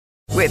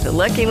With the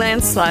Lucky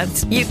Land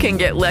Slots, you can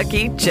get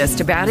lucky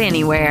just about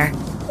anywhere.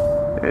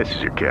 This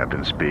is your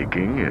captain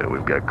speaking.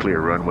 We've got clear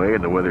runway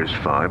and the weather's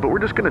fine, but we're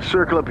just going to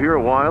circle up here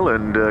a while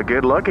and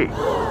get lucky.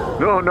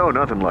 No,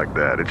 nothing like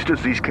that. It's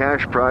just these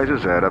cash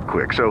prizes add up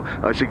quick. So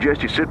I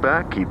suggest you sit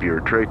back, keep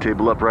your tray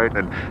table upright,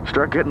 and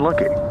start getting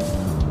lucky.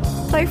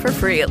 Play for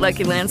free at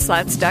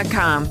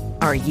LuckyLandSlots.com.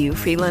 Are you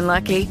feeling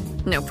lucky?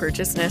 No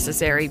purchase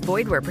necessary.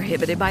 Void where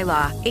prohibited by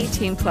law.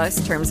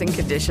 18+ terms and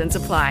conditions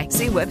apply.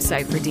 See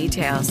website for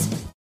details.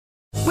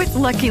 With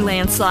Lucky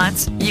Land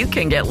Slots, you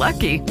can get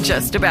lucky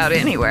just about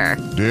anywhere.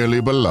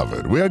 Dearly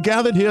beloved, we are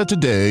gathered here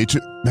today to...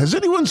 Has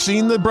anyone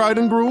seen the bride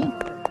and groom?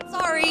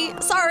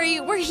 Sorry,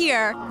 we're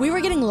here. We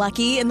were getting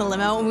lucky in the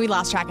limo and we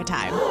lost track of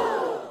time.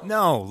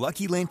 No,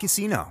 Lucky Land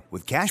Casino,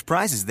 with cash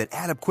prizes that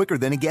add up quicker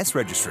than a guest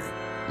registry.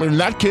 In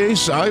that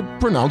case, I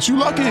pronounce you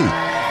lucky.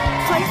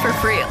 Play for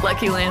free at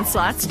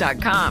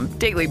LuckyLandSlots.com.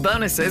 Daily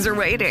bonuses are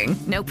waiting.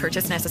 No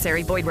purchase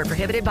necessary. Void where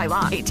prohibited by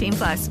law.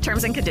 18+.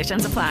 Terms and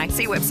conditions apply.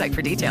 See website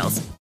for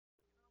details.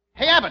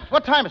 Hey, Abbott,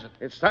 what time is it?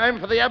 It's time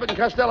for the Abbott and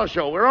Costello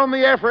Show. We're on the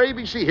air for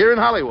ABC here in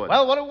Hollywood.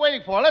 Well, what are we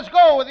waiting for? Let's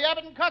go with the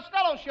Abbott and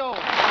Costello Show.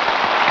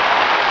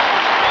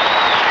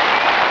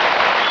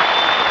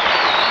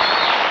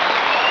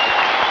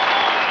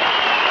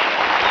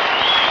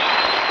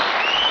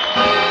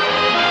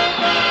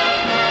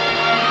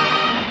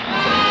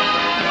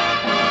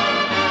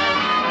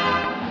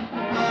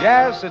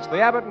 Yes, it's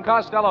the Abbott and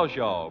Costello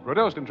Show,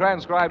 produced and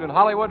transcribed in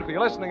Hollywood for your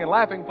listening and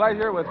laughing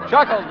pleasure with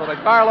chuckles by the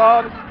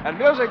carload and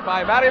music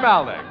by Matty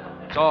Malnick.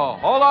 So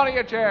hold on to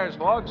your chairs,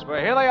 folks, for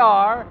here they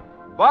are,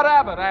 Bud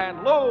Abbott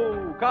and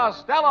Lou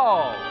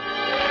Costello.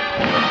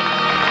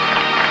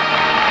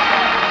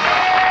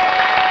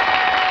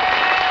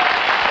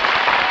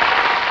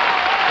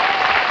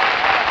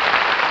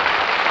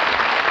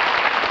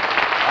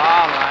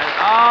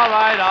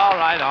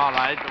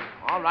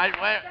 All right.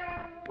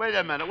 Wait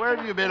a minute. Where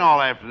have you been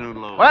all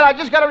afternoon, Lou? Well, I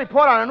just got a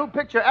report on a new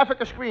picture,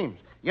 Africa Screams.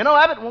 You know,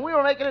 Abbott, when we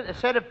were making it, it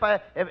said if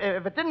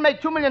it didn't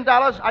make $2 million,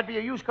 I'd be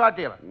a used car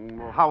dealer.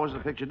 Well, how was the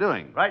picture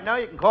doing? Right now,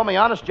 you can call me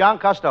Honest John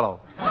Costello.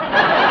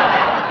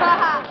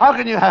 How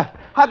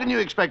can you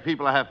expect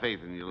people to have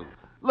faith in you,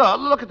 Lou?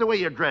 Look at the way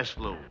you're dressed,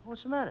 Lou.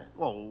 What's the matter?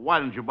 Well, why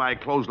don't you buy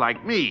clothes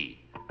like me?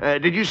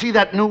 Did you see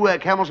that new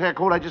camel's hair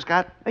coat I just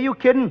got? Are you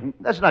kidding?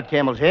 That's not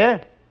camel's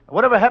hair.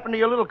 Whatever happened to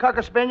your little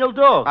Cocker Spaniel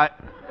dog?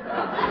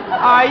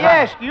 I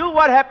asked you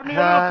what happened to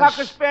your little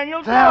Cocker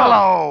Spaniel dog.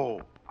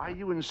 Hello. Are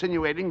you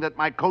insinuating that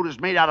my coat is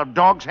made out of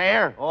dog's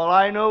hair? All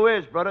I know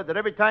is, brother, that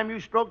every time you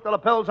stroke the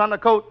lapels on the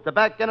coat, the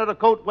back end of the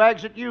coat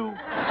wags at you.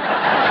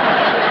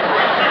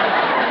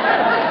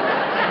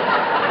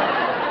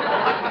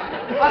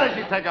 Why don't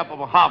you take up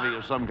a hobby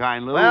of some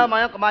kind, Lou? Well,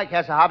 my Uncle Mike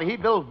has a hobby. He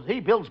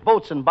builds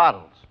boats and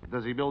bottles.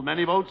 Does he build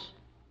many boats?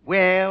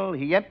 Well,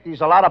 he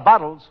empties a lot of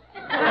bottles.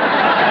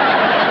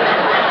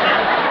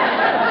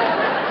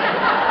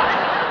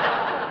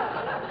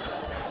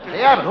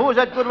 Hey, Abbott, who was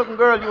that good-looking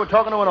girl you were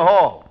talking to in the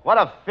hall? What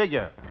a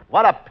figure.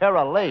 What a pair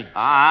of legs.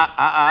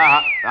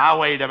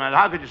 Wait a minute.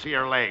 How could you see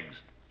her legs?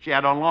 She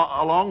had on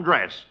a long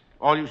dress.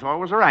 All you saw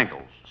was her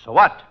ankles. So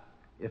what?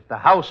 If the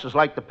house is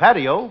like the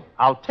patio,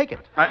 I'll take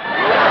it. That's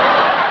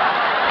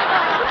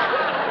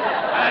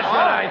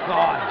what I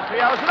thought. See,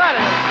 how's that?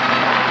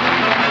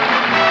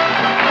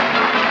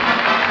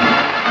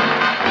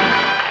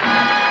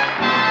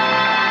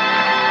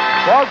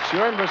 Folks,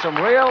 you're in for some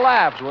real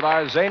laughs with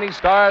our zany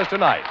stars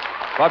tonight.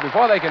 But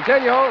before they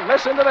continue,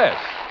 listen to this.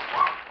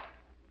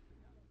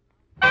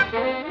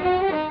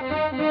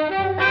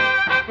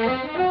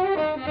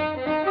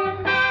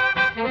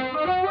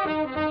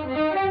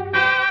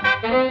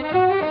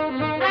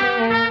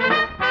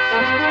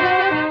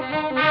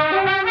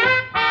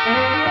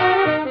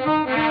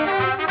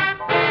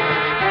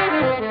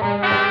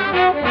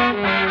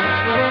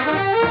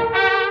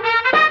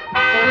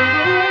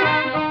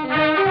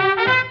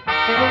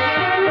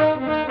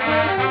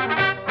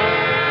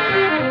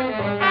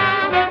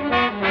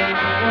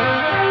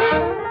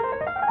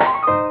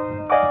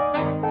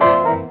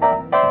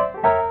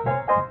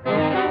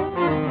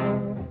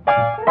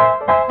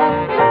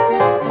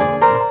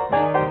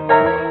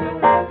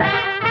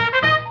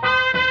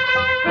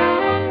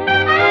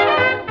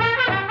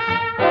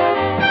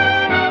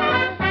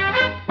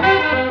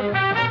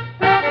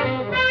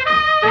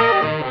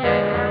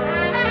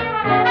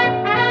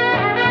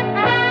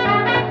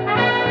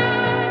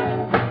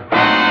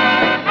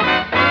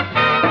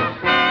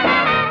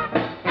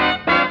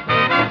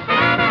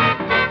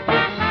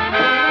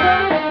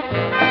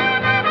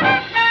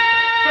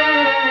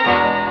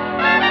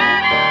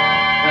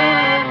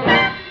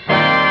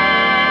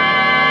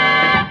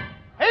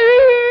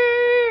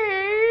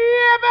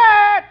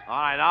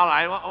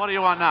 What do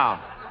you want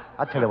now?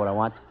 I'll tell you what I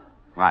want.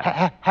 What?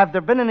 Have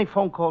there been any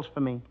phone calls for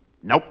me?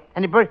 Nope.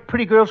 Any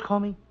pretty girls call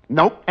me?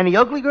 Nope. Any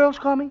ugly girls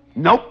call me?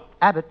 Nope.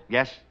 Abbott.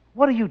 Yes?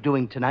 What are you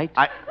doing tonight?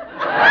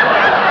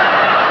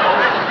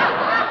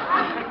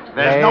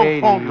 There's no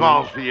phone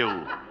calls for you.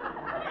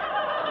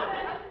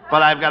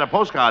 But I've got a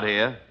postcard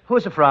here.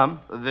 Who's it from?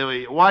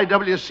 The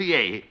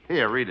YWCA.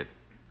 Here, read it.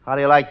 How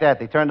do you like that?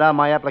 They turned down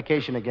my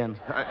application again.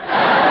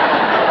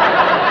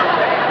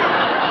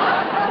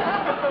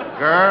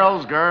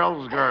 Girls,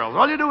 girls, girls.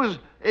 All you do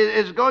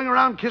is going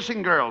around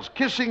kissing girls.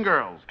 Kissing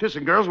girls.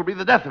 Kissing girls will be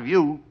the death of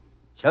you.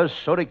 Just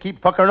so they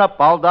keep puckering up,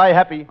 I'll die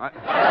happy. What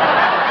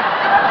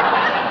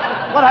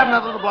happened to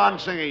that little blonde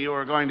singer you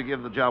were going to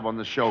give the job on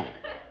this show?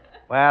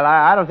 Well,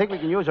 I don't think we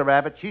can use her,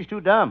 Abbott. She's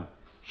too dumb.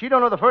 She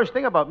don't know the first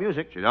thing about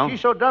music. She don't?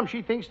 She's so dumb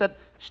she thinks that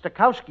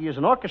Stokowski is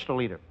an orchestra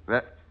leader.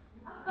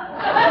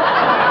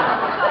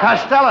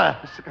 Costello.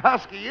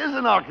 Stokowski is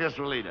an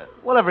orchestra leader.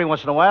 Well, every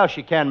once in a while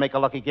she can make a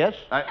lucky guess.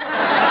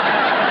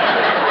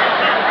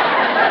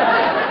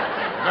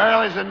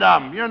 Girl isn't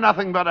dumb. You're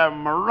nothing but a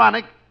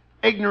moronic,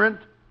 ignorant,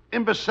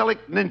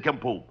 imbecilic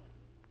nincompoop.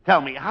 Tell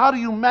me, how do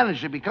you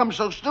manage to become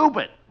so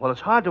stupid? Well,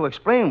 it's hard to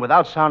explain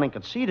without sounding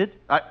conceited.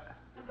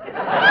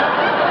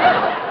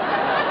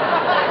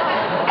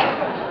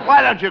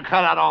 Why don't you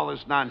cut out all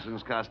this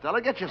nonsense,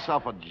 Costello? Get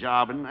yourself a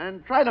job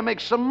and try to make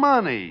some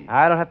money.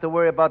 I don't have to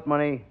worry about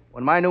money.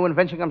 When my new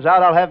invention comes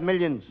out, I'll have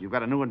millions. You've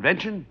got a new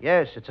invention?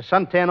 Yes, it's a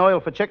suntan oil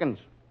for chickens.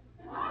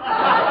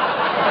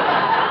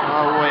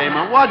 Oh, wait a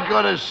minute. What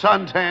good is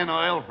suntan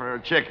oil for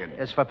a chicken?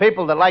 It's for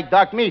people that like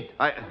dark meat.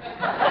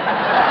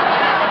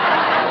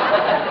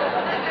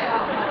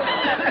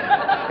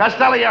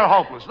 Costello, you're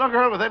hopeless. No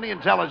girl with any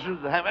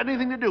intelligence would have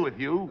anything to do with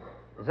you.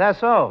 Is that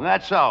so?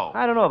 That's so.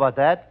 I don't know about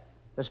that.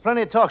 There's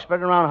plenty of talk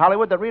spreading around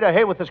Hollywood that Rita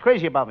Hayworth is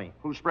crazy about me.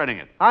 Who's spreading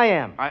it? I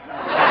am.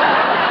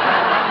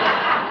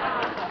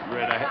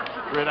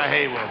 Rita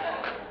Hayworth.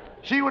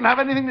 She wouldn't have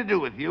anything to do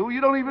with you.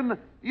 You don't even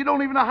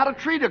know how to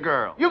treat a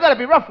girl. You gotta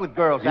be rough with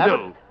girls, You Abbott.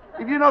 do.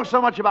 If you know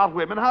so much about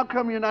women, how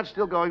come you're not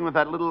still going with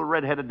that little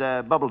red-headed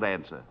bubble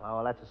dancer? Oh,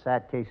 well, that's a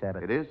sad case,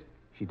 Abbott. It is?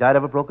 She died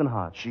of a broken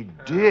heart. She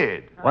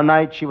did. One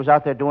night, she was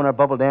out there doing her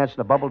bubble dance, and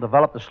the bubble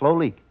developed a slow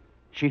leak.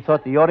 She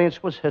thought the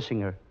audience was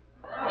hissing her.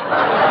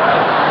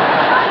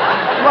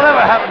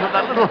 Whatever happened to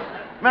that little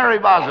Mary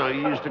Bozzo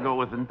you used to go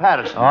with in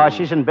Patterson? Oh,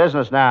 she's in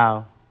business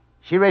now.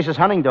 She raises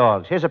hunting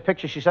dogs. Here's a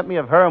picture she sent me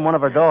of her and one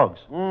of her dogs.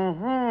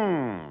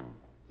 Mm-hmm.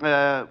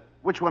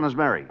 Which one is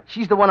Mary?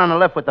 She's the one on the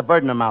left with the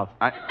bird in her mouth.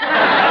 By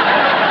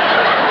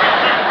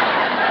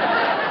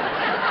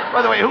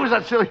the way, who's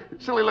that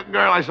silly-looking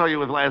girl I saw you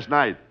with last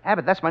night?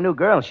 Abbott, that's my new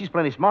girl, and she's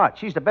plenty smart.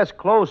 She's the best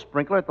clothes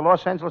sprinkler at the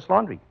Los Angeles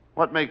Laundry.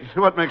 What makes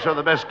her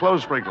the best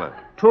clothes sprinkler?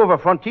 2 of her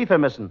front teeth are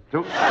missing.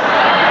 2?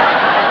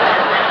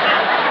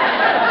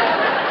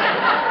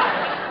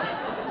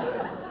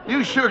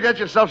 You sure get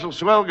yourself some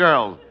swell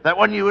girls. That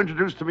one you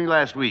introduced to me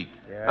last week.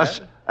 Yeah?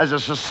 As a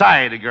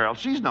society girl.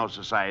 She's no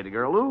society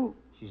girl, Lou.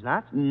 She's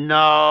not?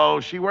 No,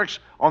 she works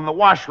on the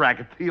wash rack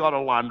at the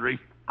auto laundry.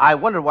 I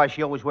wonder why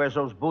she always wears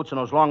those boots and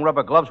those long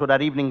rubber gloves with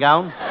that evening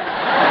gown.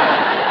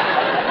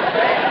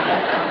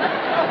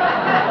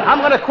 I'm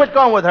going to quit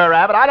going with her,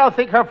 Abbott. I don't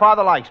think her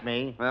father likes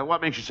me.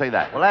 What makes you say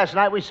that? Well, last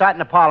night we sat in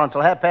the parlor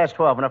until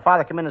 12:30, and her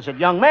father came in and said,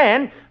 "Young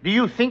man, do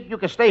you think you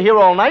can stay here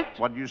all night?"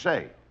 What did you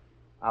say?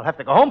 "I'll have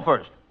to go home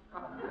first."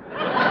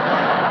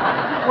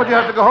 What'd you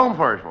have to go home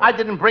first for? I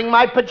didn't bring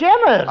my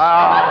pajamas.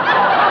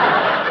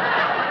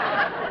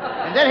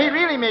 And then he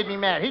really made me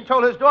mad. He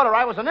told his daughter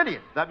I was an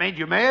idiot. That made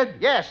you mad?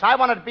 Yes, I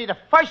wanted to be the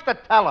first to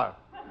tell her.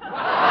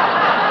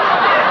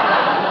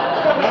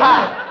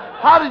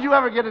 How did you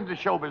ever get into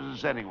show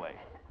business anyway?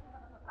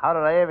 How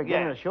did I ever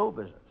get into show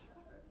business?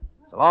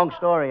 It's a long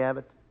story,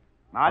 Abbott.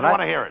 Now, I don't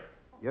want to hear it.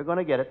 You're going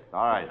to get it.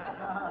 All right.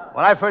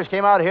 When I first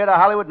came out here to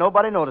Hollywood,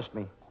 nobody noticed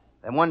me.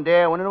 Then one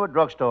day I went into a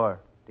drugstore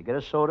to get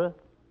a soda,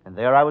 and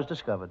there I was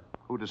discovered.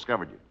 Who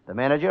discovered you? The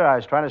manager. I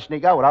was trying to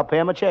sneak out without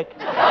paying him a check.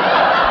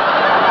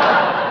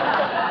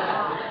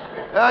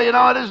 Well, you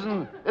know, it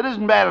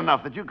isn't bad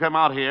enough that you come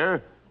out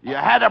here. You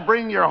had to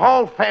bring your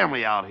whole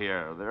family out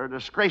here. They're a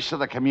disgrace to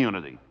the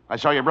community. I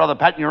saw your brother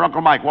Pat and your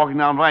Uncle Mike walking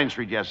down Vine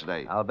Street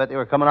yesterday. I'll bet they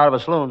were coming out of a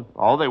saloon.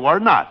 Oh, they were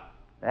not.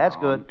 That's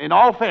good. In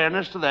all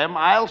fairness to them,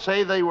 I'll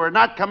say they were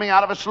not coming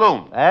out of a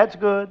saloon. That's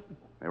good.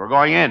 They were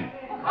going in.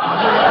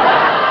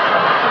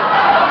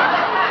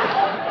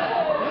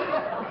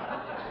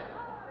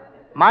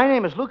 My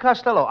name is Lou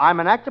Costello. I'm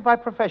an actor by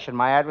profession.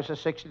 My address is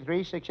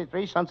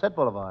 6363 Sunset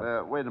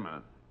Boulevard. Wait a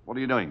minute. What are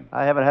you doing?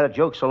 I haven't had a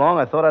joke so long,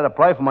 I thought I'd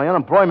apply for my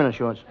unemployment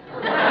insurance.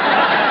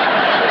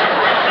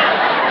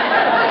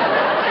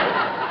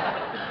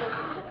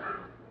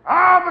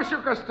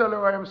 Monsieur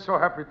Costello, I am so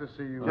happy to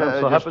see you.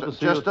 I'm so happy to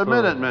see you. Just a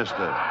minute, mister.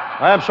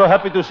 I am so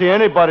happy to see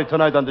anybody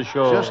tonight on the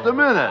show. Just a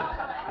minute.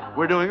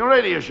 We're doing a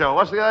radio show.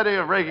 What's the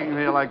idea of breaking in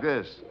here like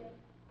this?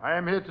 I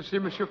am here to see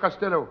Monsieur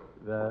Costello.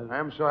 I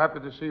am so happy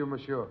to see you,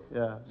 monsieur.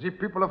 Yeah. The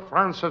people of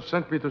France have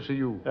sent me to see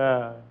you.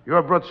 Yeah. You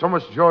have brought so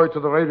much joy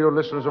to the radio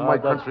listeners of my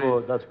country.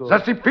 That's good.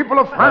 That the people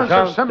of France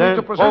have sent me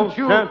to present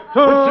you with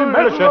the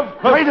medal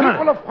of the Wait a minute.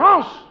 people of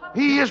France.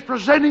 He is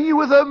presenting you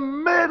with a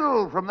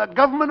medal from the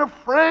government of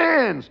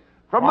France.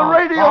 From the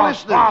radio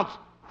listeners.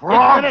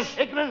 France.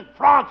 Ignorant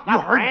France. You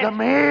heard the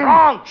man.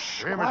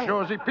 France. Oui,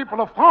 monsieur, the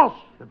people of France.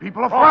 The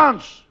people of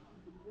France.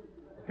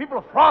 People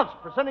of France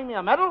presenting me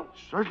a medal?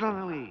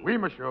 Certainly. Oui,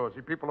 monsieur,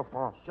 the people of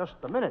France. Just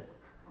a minute.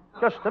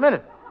 Just a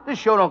minute. This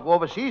show don't go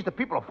overseas. The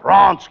people of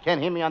France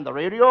can't hear me on the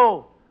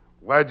radio.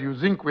 Why do you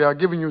think we are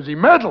giving you the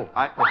medal?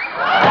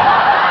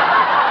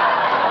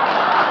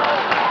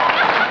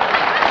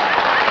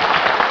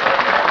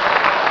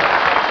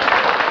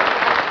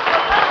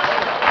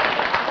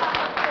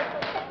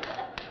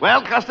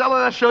 Well, Costello,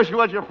 that shows you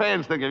what your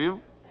fans think of you.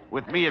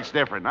 With me, it's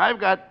different. I've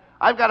got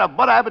a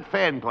Bud Abbott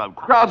fan club.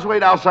 Crowds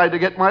wait outside to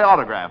get my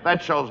autograph.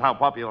 That shows how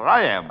popular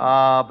I am.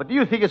 But do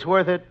you think it's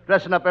worth it,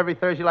 dressing up every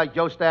Thursday like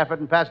Joe Stafford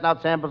and passing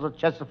out samples of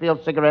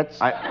Chesterfield cigarettes?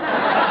 Do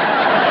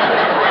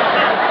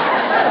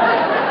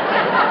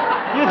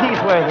you think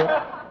it's worth it?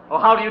 Oh,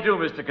 how do you do,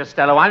 Mr.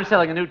 Costello? I'm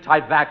selling a new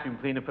type vacuum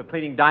cleaner for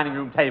cleaning dining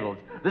room tables.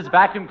 This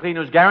vacuum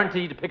cleaner is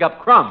guaranteed to pick up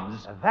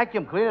crumbs. A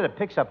vacuum cleaner that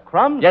picks up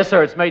crumbs? Yes,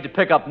 sir. It's made to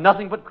pick up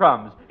nothing but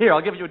crumbs. Here,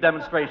 I'll give you a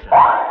demonstration.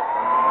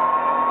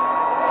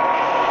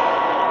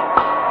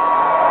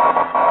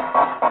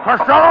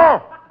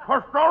 Costello!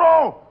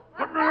 Costello!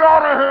 Get me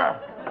out of here!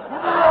 Get me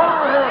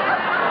out of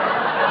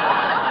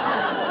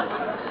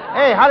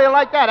here! Hey, how do you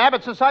like that?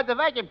 Abbott's inside the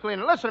vacuum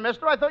cleaner. Listen,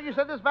 mister, I thought you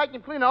said this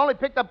vacuum cleaner only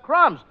picked up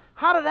crumbs.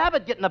 How did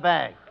Abbott get in the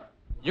bag?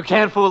 You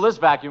can't fool this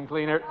vacuum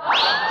cleaner.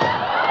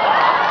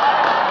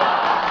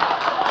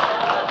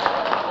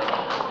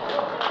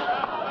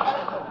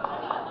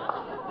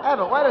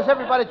 Abbott, why does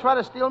everybody try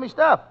to steal me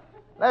stuff?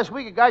 Last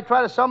week, a guy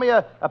tried to sell me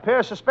a pair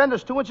of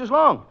suspenders 2 inches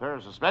long. Pair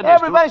of suspenders?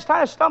 Everybody's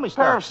trying to steal me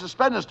stuff. Pair of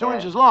suspenders 2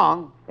 inches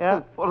long?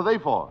 Yeah. What are they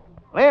for?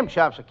 Lamb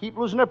chops that keep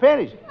losing their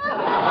panties.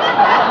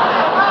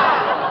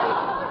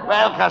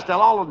 Well,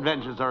 Costello, all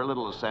inventions are a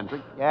little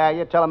eccentric. Yeah,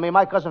 you're telling me.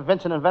 My cousin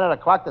Vincent invented a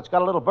clock that's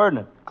got a little bird in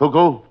it.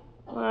 Cuckoo?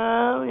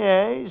 Well,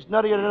 yeah, he's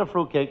nuttier than a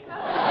fruitcake.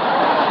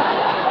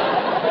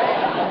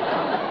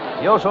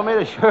 He also made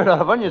a shirt out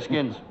of onion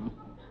skins.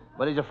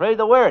 But he's afraid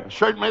to wear it. A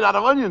shirt made out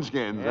of onion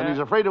skins, Yeah. and he's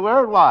afraid to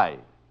wear it? Why?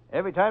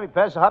 Every time he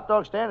passes a hot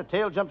dog stand, a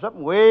tail jumps up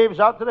and waves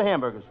out to the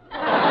hamburgers.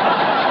 Well,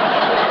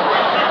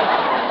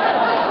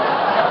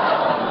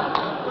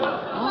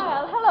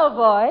 hello,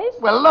 boys.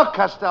 Well, look,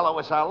 Costello,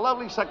 it's our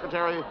lovely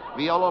secretary,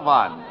 Viola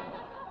Vaughn.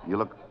 You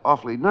look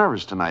awfully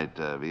nervous tonight,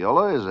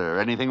 Viola. Is there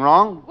anything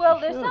wrong?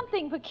 Well, there's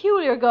something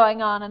peculiar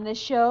going on in this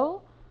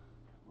show.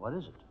 What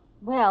is it?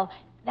 Well,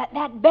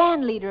 that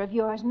band leader of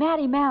yours,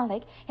 Matty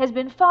Malik, has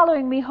been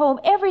following me home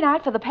every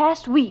night for the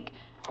past week.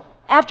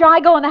 After I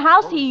go in the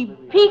house, he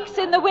peeks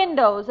in the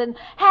windows and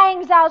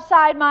hangs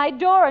outside my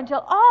door until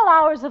all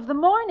hours of the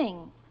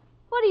morning.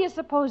 What do you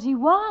suppose he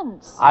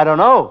wants? I don't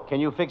know. Can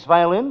you fix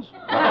violins?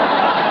 Well,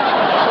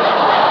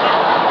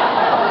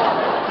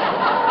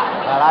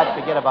 I'd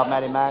forget about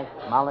Matty Malik,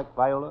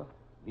 Viola.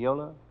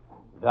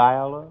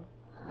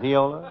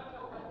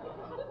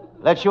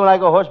 Let you and I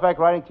go horseback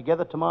riding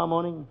together tomorrow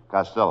morning?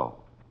 Costello,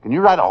 can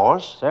you ride a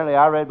horse? Certainly,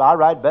 I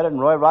ride better than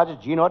Roy Rogers,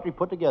 Gene Autry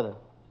put together.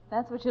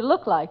 That's what you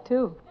look like,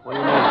 too. What do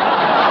you mean?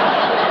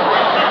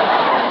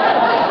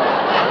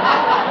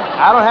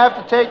 I don't have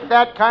to take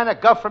that kind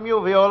of guff from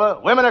you, Viola.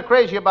 Women are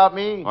crazy about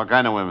me. What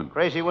kind of women?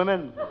 Crazy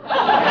women.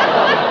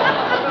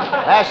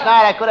 Last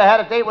night, I could have had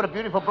a date with a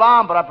beautiful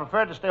blonde, but I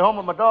preferred to stay home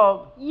with my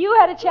dog. You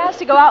had a chance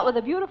to go out with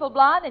a beautiful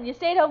blonde and you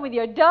stayed home with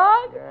your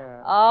dog?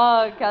 Yeah.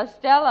 Oh,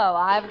 Costello,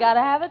 I've got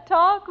to have a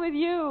talk with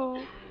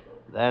you.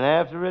 Then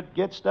after it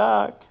gets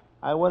dark,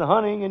 I went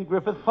hunting in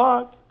Griffith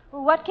Park.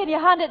 Well, what can you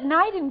hunt at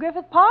night in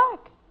Griffith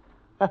Park?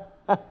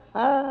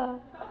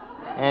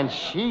 And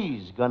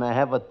she's gonna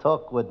have a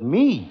talk with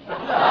me.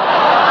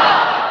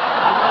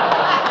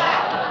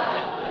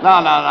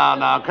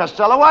 No.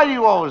 Costello, why do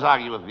you always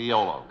argue with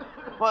Viola?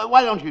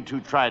 Why don't you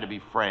two try to be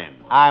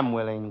friends? I'm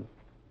willing.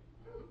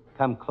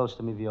 Come close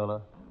to me,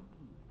 Viola.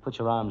 Put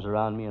your arms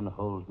around me and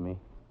hold me.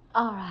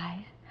 All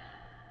right.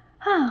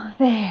 Oh,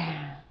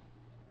 there.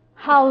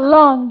 How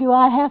long do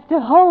I have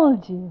to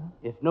hold you?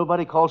 If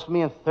nobody calls for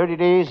me in 30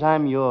 days,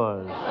 I'm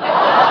yours.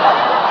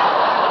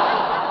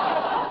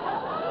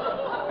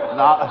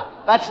 No,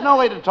 that's no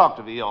way to talk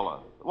to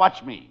Viola.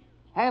 Watch me.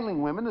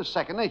 Handling women is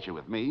second nature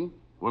with me.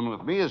 Women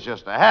with me is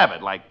just a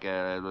habit, like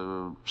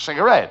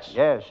cigarettes.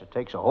 Yes, it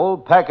takes a whole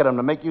pack of them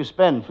to make you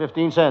spend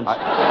 15 cents.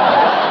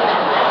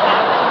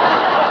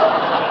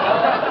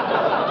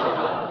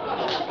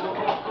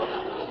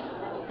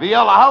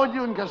 Viola, how would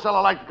you and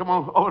Costello like to come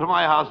over to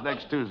my house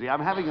next Tuesday?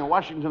 I'm having a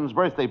Washington's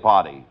birthday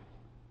party.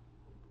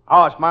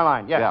 Oh, it's my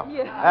line. Yeah.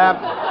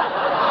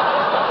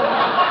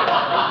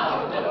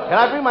 Can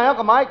I bring my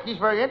Uncle Mike? He's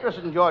very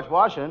interested in George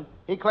Washington.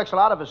 He collects a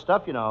lot of his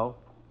stuff, you know.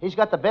 He's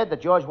got the bed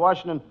that George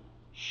Washington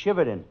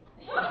shivered in.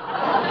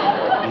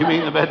 You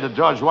mean the bed that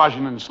George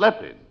Washington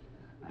slept in?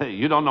 Hey,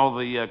 you don't know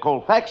the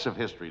cold facts of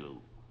history, Lou.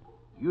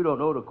 You don't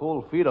know the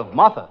cold feet of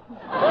Martha.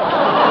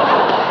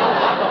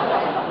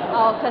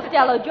 Oh,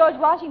 Costello, George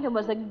Washington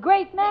was a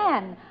great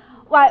man.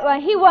 Why,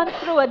 he once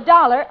threw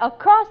 $1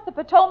 across the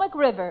Potomac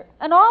River,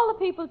 and all the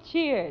people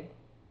cheered.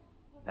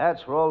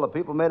 That's where all the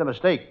people made a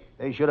mistake.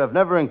 They should have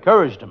never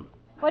encouraged him.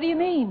 What do you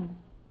mean?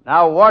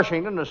 Now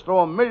Washington is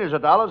throwing millions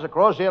of dollars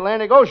across the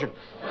Atlantic Ocean.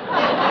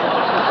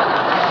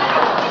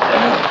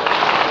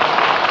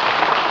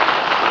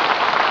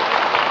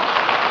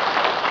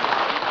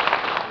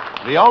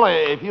 Viola,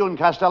 if you and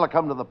Costello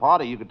come to the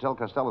party, you could tell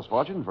Costello's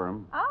fortune for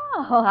him.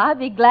 Oh, I'd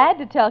be glad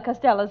to tell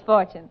Costello's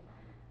fortune.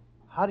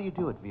 How do you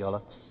do it,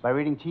 Viola? By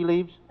reading tea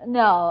leaves?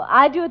 No,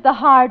 I do it the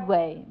hard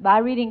way, by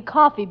reading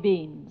coffee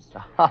beans.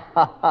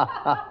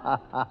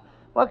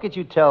 What could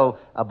you tell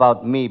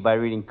about me by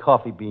reading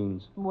coffee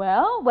beans?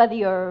 Well, whether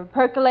you're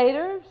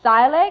percolator,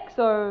 silex,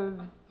 or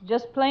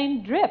just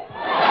plain drip. Oh,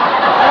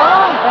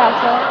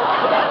 that's all.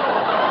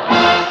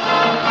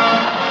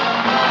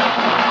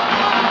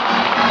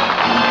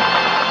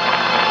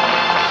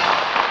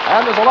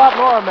 And there's a lot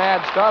more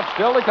mad stuff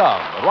still to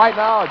come. But right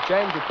now, a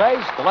change of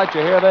pace to let you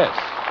hear this.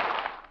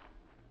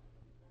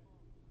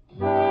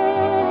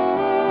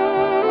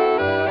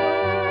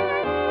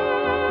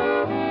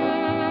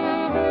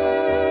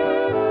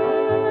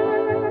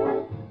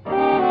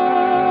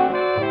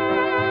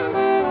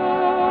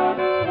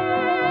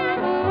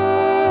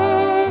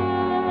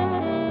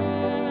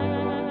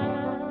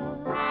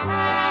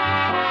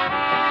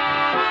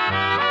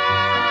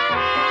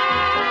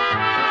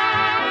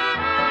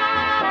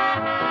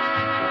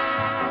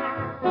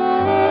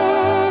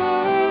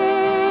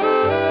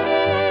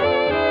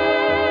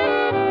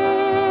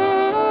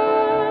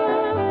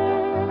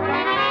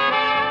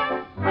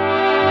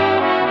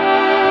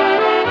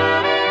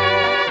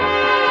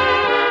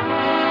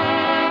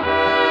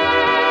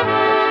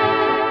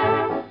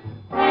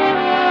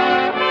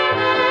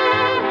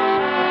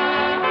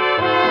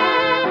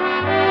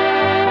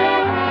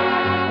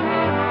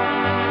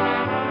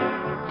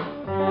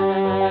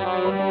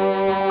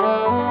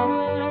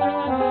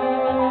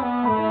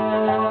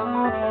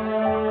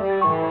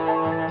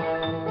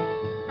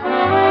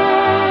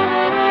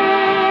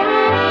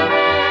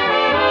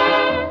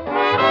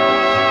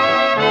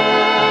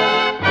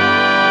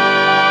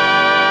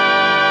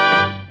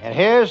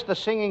 Here's the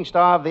singing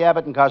star of the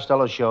Abbott and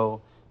Costello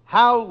show,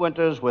 Hal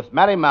Winters with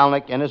Matty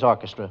Malnick and his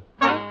orchestra.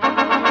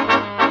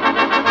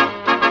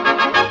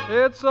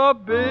 It's a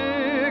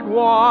big,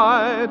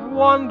 wide,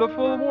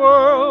 wonderful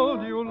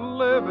world you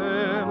live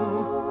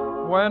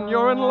in. When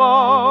you're in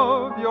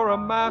love, you're a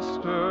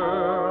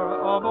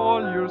master of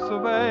all you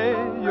survey.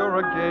 You're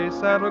a gay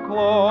Santa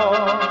Claus.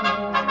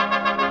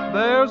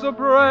 There's a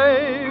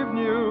brave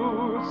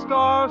new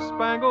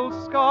star-spangled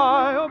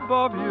sky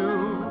above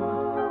you.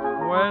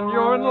 When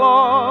you're in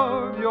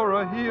love, you're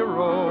a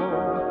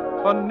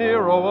hero, a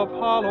Nero,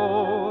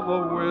 Apollo,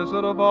 the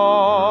Wizard of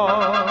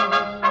Oz.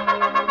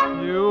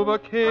 You've a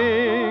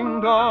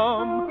kingdom,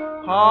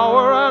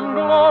 power and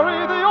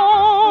glory. The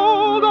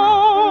oldest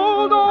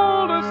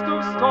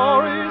of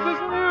stories is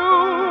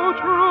new,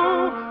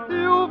 true.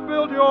 You've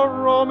built your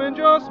Rome in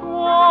just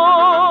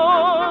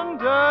one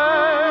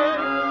day.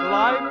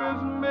 Life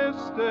is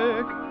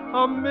mystic,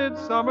 a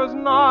midsummer's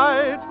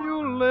night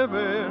you live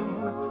in.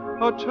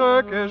 A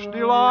Turkish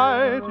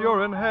delight,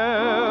 you're in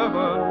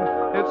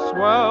heaven. It's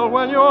swell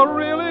when you're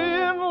really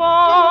in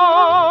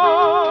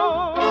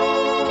love.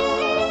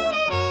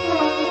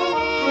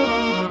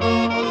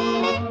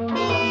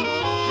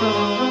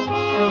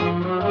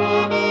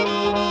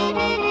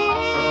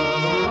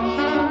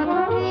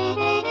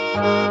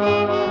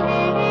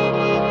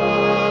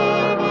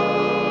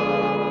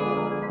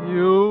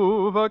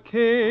 You've a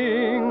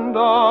kingdom,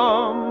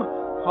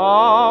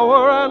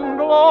 power and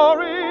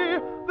glory,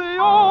 the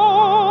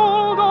oldest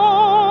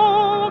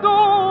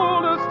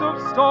of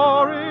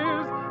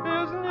stories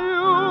is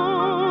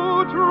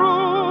new,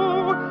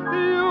 true.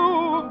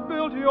 You've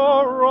built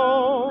your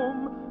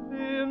Rome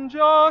in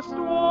just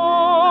one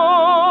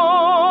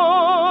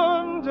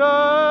day.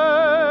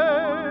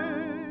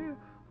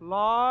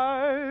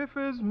 Life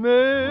is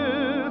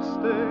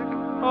mystic,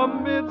 a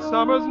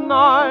midsummer's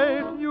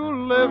night you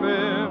live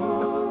in.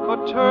 A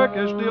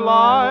Turkish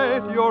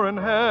delight, you're in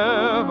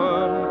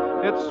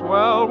heaven. It's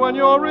swell when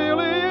you're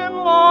really in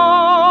love.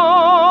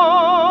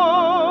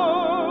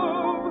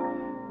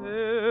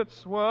 It's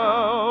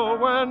swell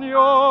when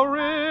you're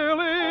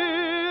really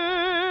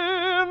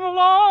in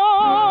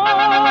love.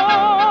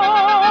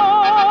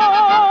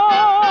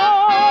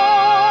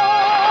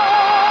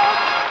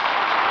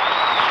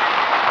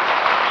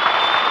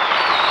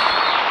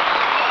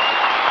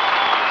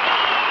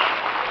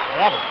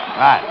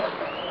 Right.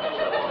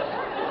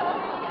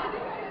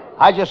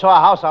 I just saw a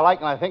house I like,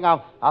 and I think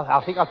I'll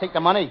take the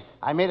money.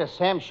 I made a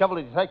Sam Shovel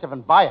detective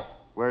and buy it.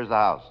 Where's the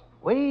house?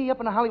 Way up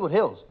in the Hollywood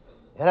Hills.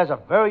 It has a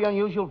very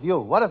unusual view.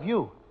 What a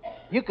view.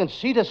 You can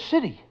see the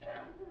city.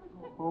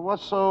 Well,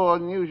 what's so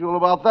unusual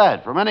about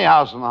that? From any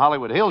house in the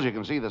Hollywood Hills, you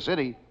can see the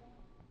city.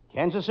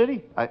 Kansas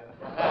City?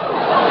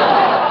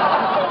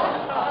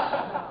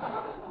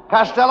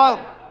 Costello,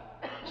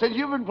 since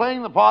you've been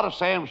playing the part of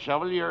Sam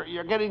Shovel,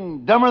 you're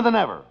getting dumber than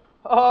ever.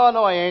 Oh,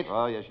 no, I ain't.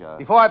 Oh, yes, you are.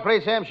 Before I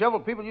played Sam Shovel,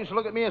 people used to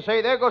look at me and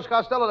say, there goes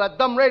Costello, that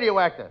dumb radio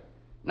actor.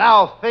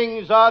 Now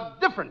things are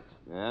different.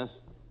 Yes?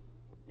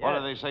 What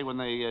do they say when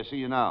they see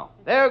you now?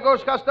 There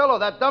goes Costello,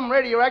 that dumb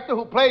radio actor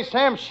who plays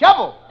Sam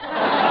Shovel.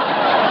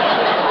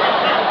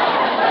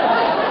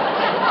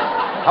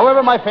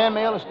 However, my fan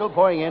mail is still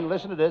pouring in.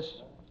 Listen to this.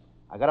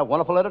 I got a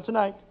wonderful letter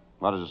tonight.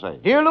 What does it say?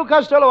 Dear Lou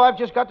Costello, I've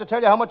just got to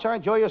tell you how much I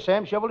enjoy your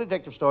Sam Shovel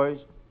detective stories.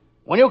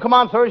 When you come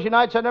on Thursday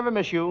nights, I never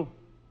miss you.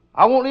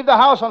 I won't leave the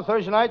house on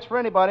Thursday nights for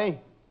anybody.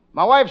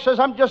 My wife says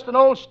I'm just an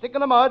old stick in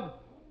the mud.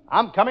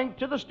 I'm coming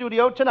to the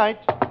studio tonight.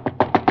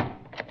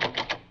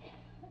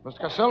 Mr.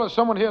 Costello, there's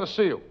someone here to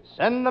see you.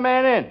 Send the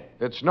man in.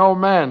 It's no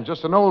man,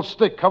 just an old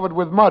stick covered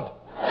with mud.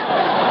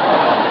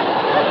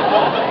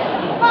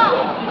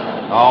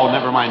 Oh,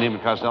 never mind him,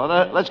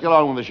 Costello. Let's get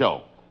on with the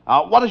show.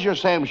 What is your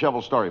Sam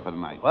Shovel story for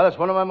tonight? Well, it's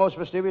one of my most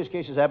mysterious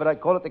cases, Abbott. I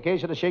call it the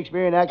case of the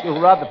Shakespearean actor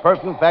who robbed the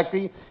perfume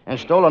factory and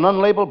stole an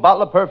unlabeled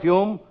bottle of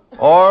perfume,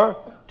 or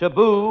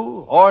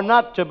taboo, or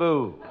not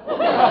taboo.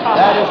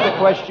 That is the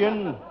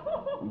question.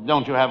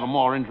 Don't you have a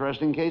more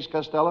interesting case,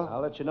 Costello? I'll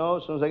let you know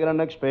as soon as I get on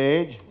the next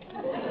page.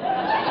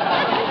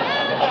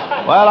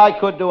 Well, I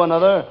could do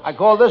another. I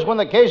call this one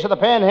the case of the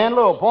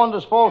panhandler who pawned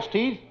his false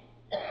teeth,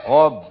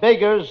 or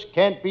beggars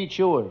can't be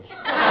chewers.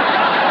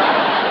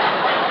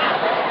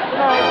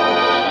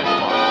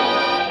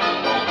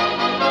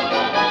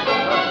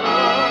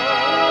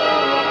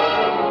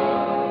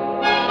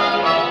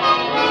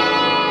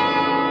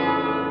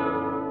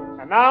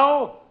 And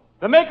now,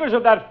 the makers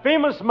of that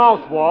famous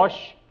mouthwash,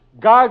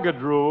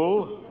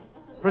 Gargadrule,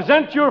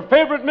 present your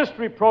favorite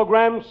mystery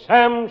program,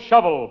 Sam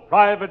Shovel,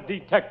 Private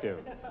Detective.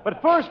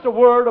 But first, a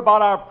word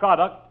about our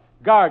product,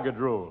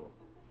 Gargadrule.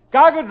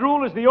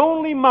 Gargadrule is the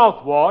only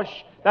mouthwash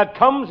that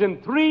comes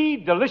in 3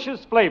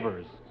 delicious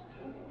flavors: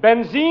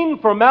 benzene,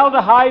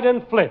 formaldehyde,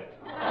 and flit.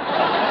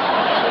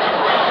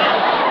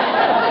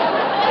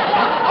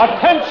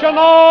 Attention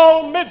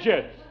all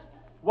midgets!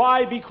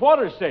 Why be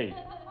quarter safe?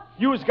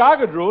 Use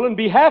Gargadrule and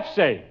be half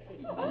safe.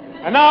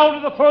 And now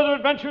to the further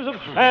adventures of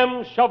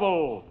Sam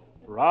Shovel,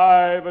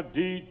 Private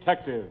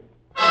Detective.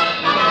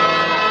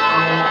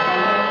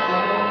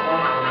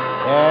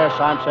 Yes,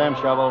 I'm Sam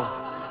Shovel.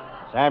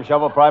 Sam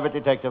Shovel, Private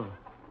Detective.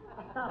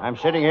 I'm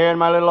sitting here in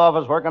my little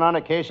office working on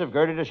a case of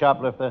Gertie the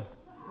shoplifter,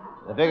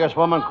 the biggest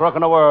woman crook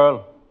in the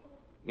world.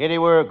 Gertie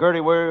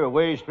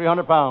weighs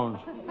 300 pounds.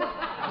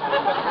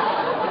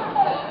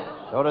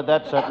 So did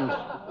that sentence.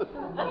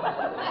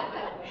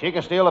 She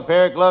can steal a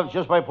pair of gloves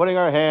just by putting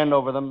her hand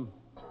over them.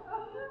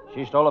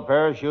 She stole a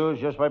pair of shoes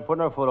just by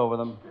putting her foot over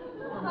them.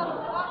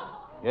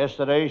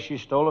 Yesterday, she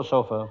stole a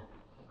sofa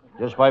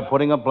just by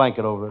putting a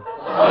blanket over it.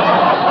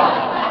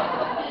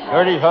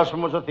 Gertie's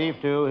husband was a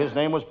thief, too. His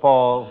name was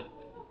Paul.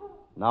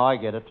 Now I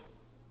get it.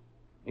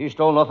 He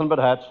stole nothing but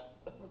hats.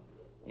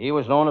 He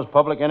was known as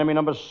public enemy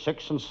number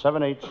 6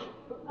 7/8.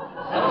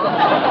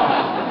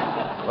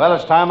 Well,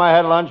 it's time I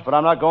had lunch, but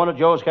I'm not going to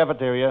Joe's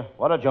cafeteria.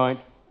 What a joint.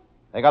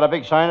 They got a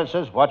big sign that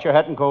says, "Watch your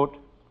hat and coat."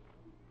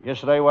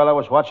 Yesterday, while I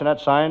was watching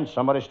that sign,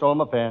 somebody stole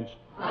my pants.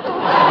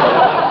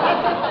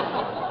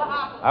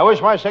 I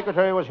wish my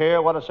secretary was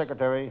here. What a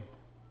secretary.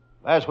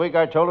 Last week,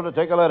 I told her to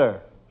take a letter.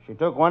 She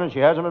took one, and she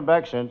hasn't been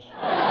back since.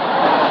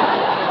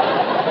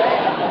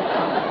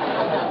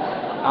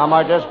 On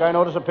my desk, I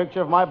noticed a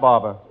picture of my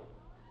barber.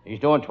 He's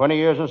doing 20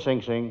 years in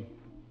Sing Sing.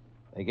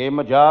 They gave him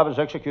a job as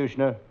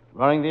executioner,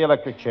 running the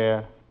electric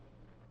chair.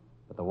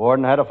 But the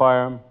warden had to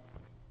fire him.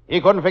 He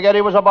couldn't forget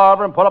he was a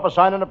barber and put up a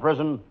sign in the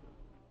prison.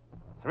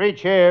 3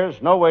 chairs,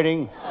 no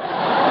waiting.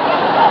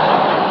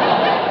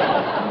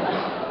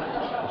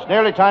 It's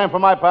nearly time for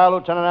my pal,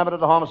 Lieutenant Abbott of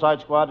the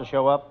Homicide Squad, to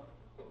show up.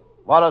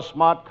 What a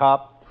smart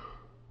cop.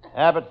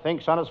 Abbott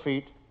thinks on his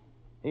feet.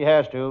 He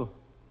has to.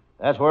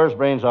 That's where his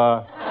brains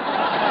are.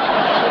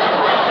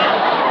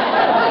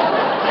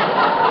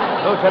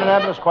 Lieutenant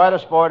Abbott is quite a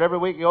sport. Every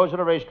week he goes to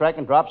the racetrack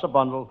and drops a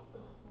bundle.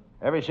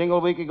 Every single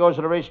week he goes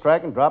to the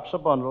racetrack and drops a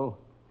bundle.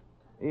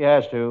 He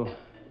has to.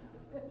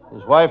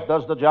 His wife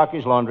does the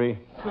jockey's laundry.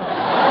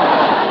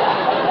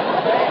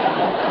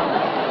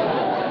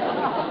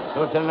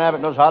 Lieutenant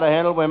Abbott knows how to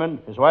handle women.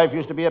 His wife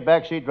used to be a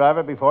backseat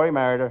driver before he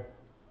married her.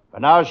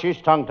 But now she's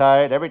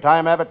tongue-tied. Every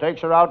time Abbott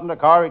takes her out in the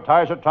car, he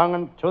ties her tongue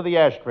into the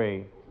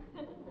ashtray.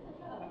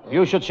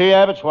 You should see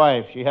Abbott's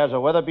wife. She has a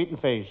weather-beaten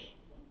face.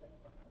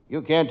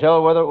 You can't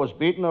tell whether it was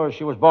beaten or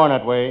she was born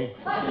that way.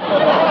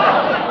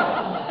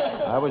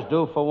 I was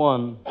due for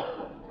one.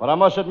 But I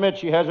must admit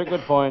she has her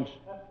good points.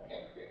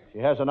 She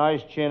has a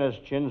nice chin as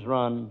chins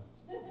run.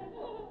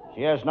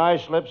 She has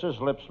nice lips as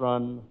lips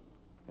run.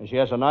 And she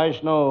has a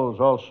nice nose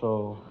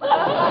also. What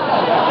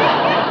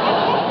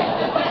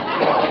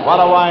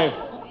a wife.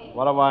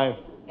 What a wife.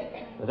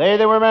 The day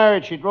they were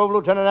married, she drove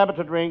Lieutenant Abbott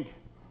to drink.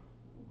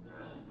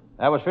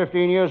 That was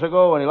 15 years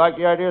ago, and he liked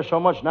the idea so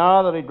much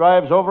now that he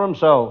drives over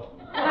himself.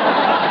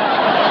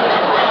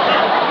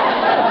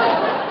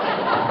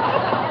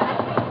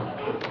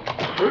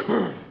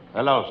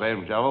 Hello,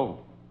 Sam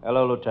Shovel.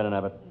 Hello, Lieutenant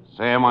Abbott.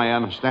 Sam, I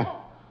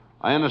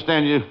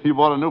understand you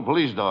bought a new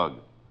police dog.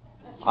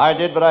 I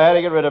did, but I had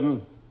to get rid of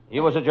him. He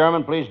was a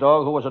German police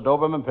dog who was a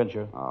Doberman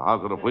pincher. How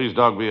could a police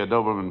dog be a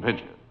Doberman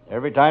pincher?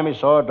 Every time he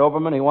saw a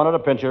Doberman, he wanted a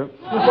pincher.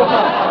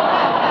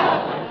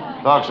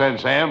 Talk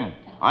sense, Sam.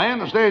 I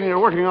understand you're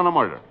working on a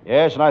murder.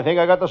 Yes, and I think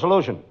I got the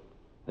solution.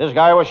 This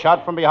guy was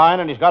shot from behind,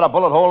 and he's got a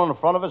bullet hole in the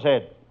front of his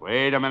head.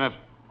 Wait a minute.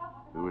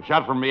 He was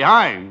shot from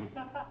behind?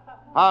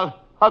 How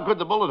could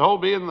the bullet hole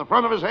be in the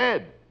front of his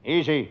head?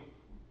 Easy.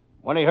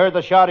 When he heard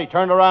the shot, he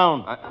turned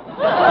around.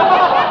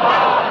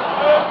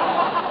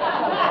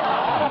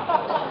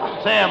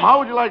 Sam, how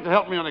would you like to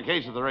help me on a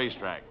case at the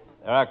racetrack?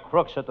 There are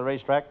crooks at the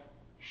racetrack.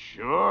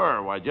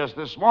 Sure. Why, just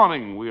this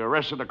morning we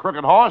arrested a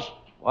crooked horse.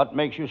 What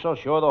makes you so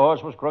sure the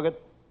horse was crooked?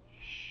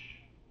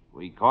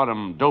 We caught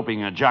him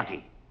doping a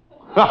jockey.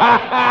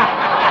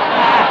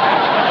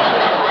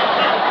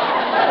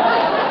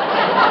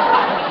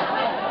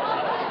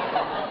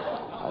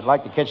 I'd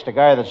like to catch the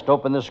guy that's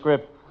doping the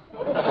script.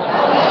 Never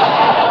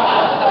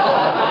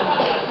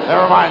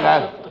mind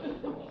that.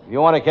 If you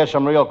want to catch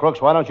some real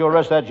crooks, why don't you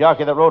arrest that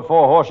jockey that rode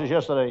 4 horses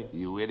yesterday?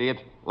 You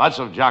idiot. Lots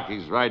of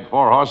jockeys ride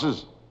 4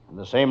 horses. In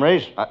the same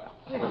race? Sam,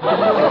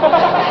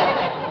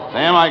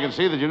 I can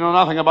see that you know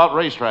nothing about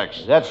racetracks.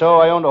 Is that so?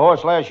 I owned a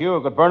horse last year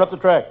who could burn up the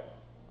track.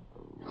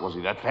 Was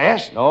he that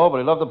fast? No, but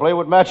he loved to play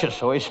with matches,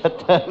 so he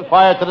set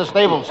fire to the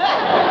stables.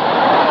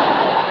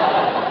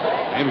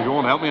 And if you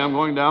won't help me, I'm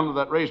going down to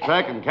that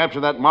racetrack and capture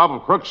that mob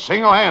of crooks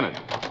single-handed.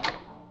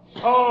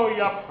 Oh,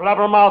 you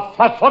blabbermouth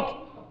flatfoot.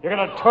 You're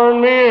going to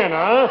turn me in,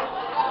 huh?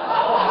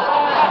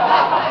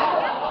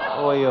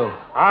 Who are you?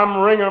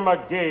 I'm Ringer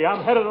McGee.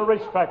 I'm head of the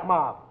racetrack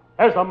mob.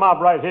 There's the mob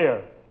right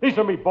here. These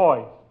are me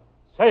boys.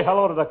 Say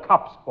hello to the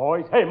cops,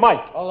 boys. Hey,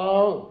 Mike.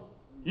 Hello.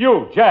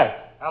 You,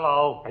 Jack.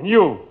 Hello. And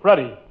you,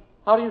 Freddie.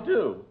 How do you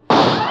do?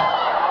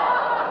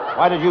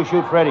 Why did you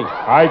shoot Freddie?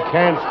 I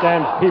can't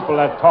stand people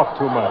that talk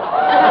too much.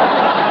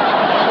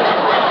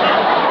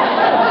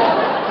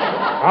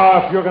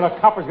 Now,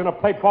 if copper's gonna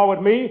play ball with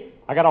me,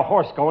 I got a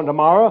horse going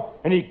tomorrow,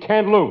 and he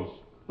can't lose.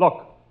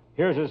 Look,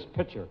 here's his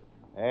picture.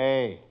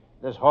 Hey,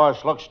 this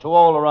horse looks too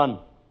old to run.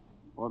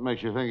 What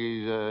makes you think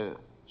he's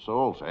so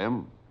old,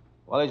 Sam?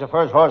 Well, he's the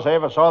first horse I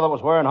ever saw that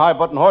was wearing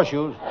high-button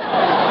horseshoes.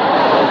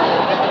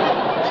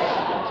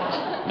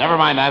 Never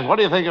mind that. What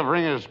do you think of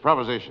Ringer's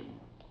proposition?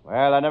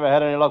 Well, I never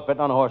had any luck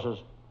betting on horses.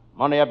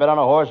 Monday, I bet on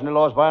a horse and he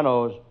lost by a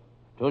nose.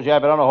 Tuesday, I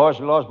bet on a horse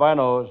and he lost by a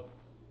nose.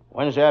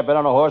 Wednesday, I bet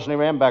on a horse and he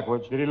ran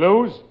backwards. Did he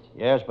lose?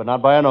 Yes, but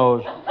not by a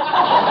nose.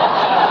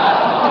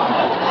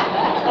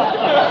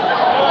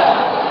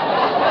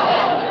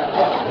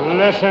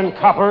 Listen,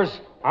 coppers,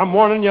 I'm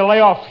warning you, lay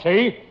off,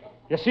 see?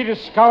 You see the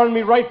scar on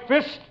me right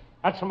fist?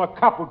 That's from a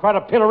cop who tried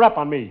to pin a rap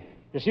on me.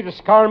 You see the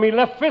scar on me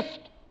left fist?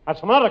 That's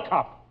from another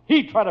cop.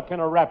 He tried to pin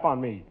a rap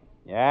on me.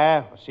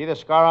 Yeah? See the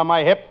scar on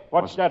my hip?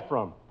 What's that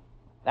from?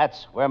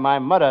 That's where my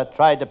mother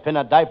tried to pin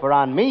a diaper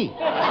on me.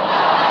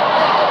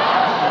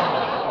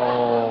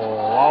 Oh,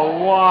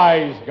 a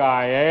wise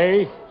guy,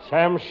 eh?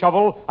 Sam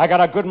Shovel, I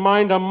got a good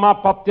mind to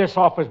mop up this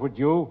office with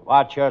you.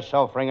 Watch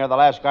yourself, Ringer. The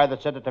last guy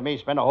that said it to me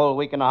spent a whole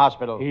week in the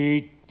hospital.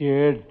 He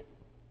did?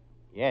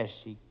 Yes,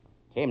 he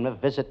came to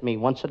visit me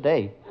once a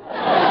day.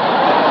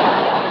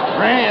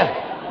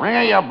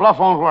 Ringer, your bluff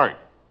won't work.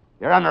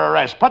 You're under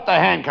arrest. Put the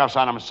handcuffs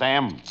on him,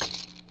 Sam.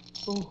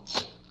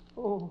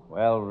 Oh.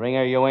 Well,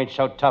 Ringer, you ain't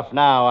so tough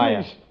now, are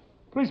you?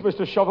 Please,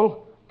 Mr.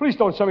 Shovel, please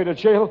don't send me to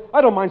jail.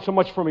 I don't mind so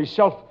much for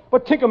myself,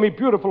 but think of me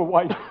beautiful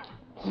wife.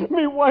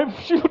 Me wife,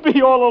 she'll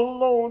be all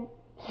alone.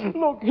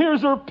 Look,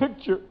 here's her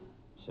picture.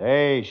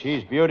 Say,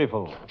 she's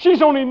beautiful.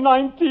 She's only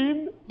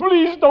 19.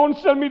 Please don't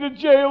send me to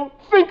jail.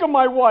 Think of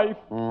my wife.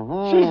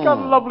 Mm-hmm. She's got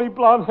lovely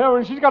blonde hair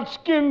and she's got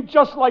skin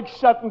just like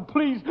satin.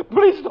 Please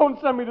don't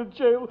send me to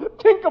jail.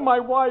 Think of my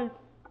wife.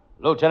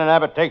 Lieutenant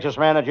Abbott takes this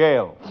man to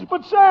jail.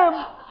 But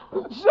Sam,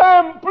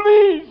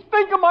 please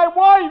think of my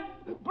wife.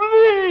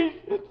 Please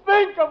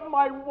think of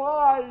my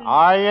wife.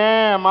 I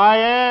am.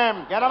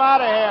 Get him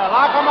out of here.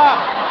 Lock him up.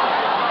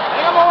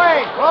 Take him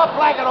away. Throw a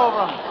blanket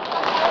over him.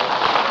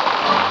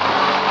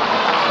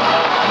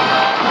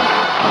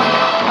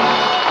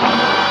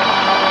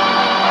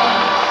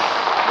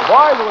 The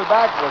boys will be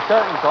back for the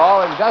curtain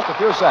call in just a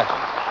few seconds.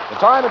 The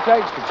time it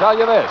takes to tell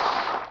you this.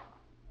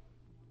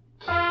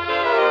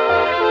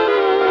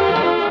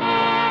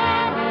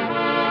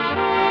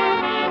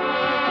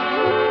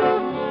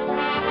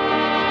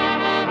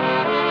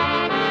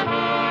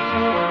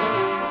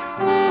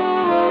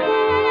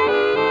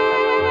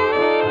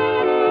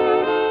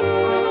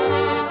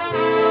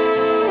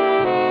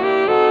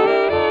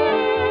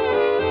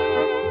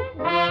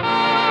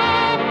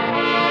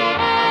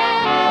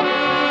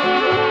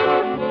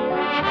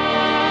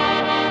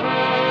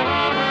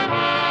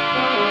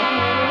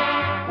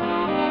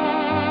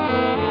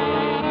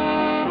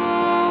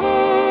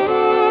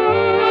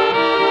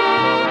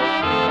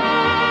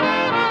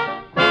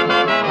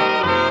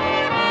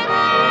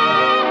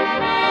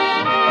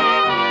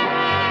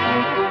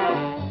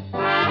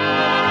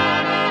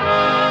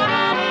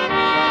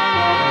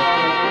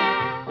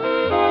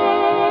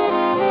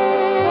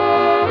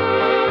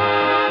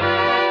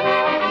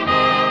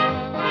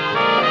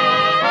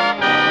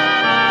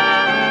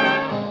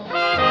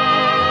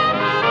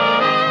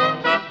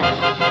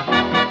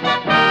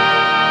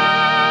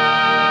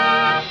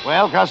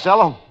 Well,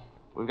 Costello,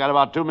 we've got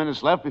about 2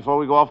 minutes left before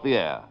we go off the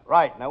air.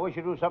 Right. Now, we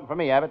should do something for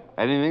me, Abbott.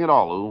 Anything at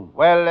all, Lou.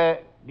 Well,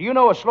 do you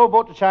know a slow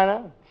boat to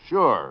China?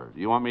 Sure.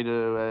 Do you want me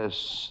to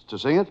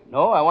sing it?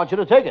 No, I want you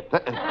to take it.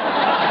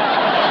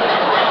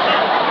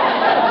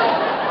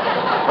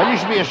 Well, you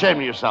should be ashamed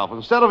of yourself.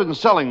 Instead of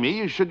insulting me,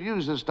 you should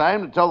use this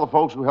time to tell the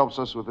folks who helps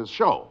us with this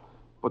show.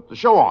 Put the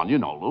show on, you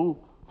know, Lou.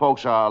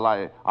 Folks,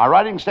 our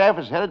writing staff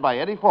is headed by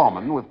Eddie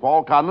Foreman with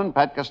Paul Conlon,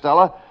 Pat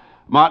Costello,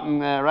 Martin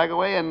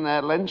Ragaway,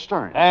 and Len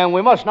Stern. And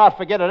we must not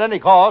forget at any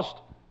cost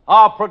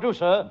our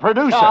producer,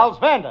 Charles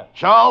Vander.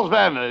 Charles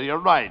Vander, you're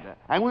right.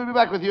 And we'll be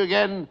back with you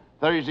again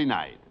Thursday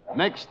night.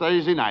 Next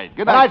Thursday night.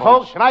 Good night,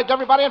 folks. Good night to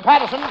everybody in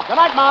Patterson. Good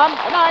night, Mom.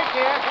 Good night,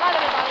 dear. Good night,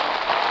 everybody.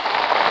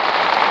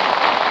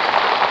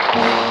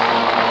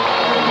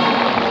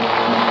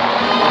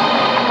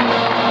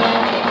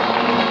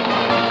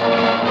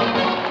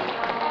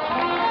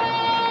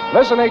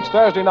 Listen each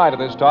Thursday night at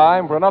this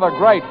time for another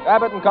great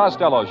Abbott and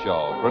Costello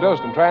show,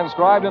 produced and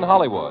transcribed in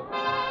Hollywood.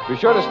 Be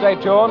sure to stay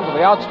tuned for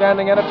the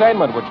outstanding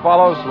entertainment which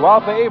follows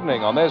throughout the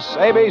evening on this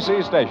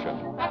ABC station.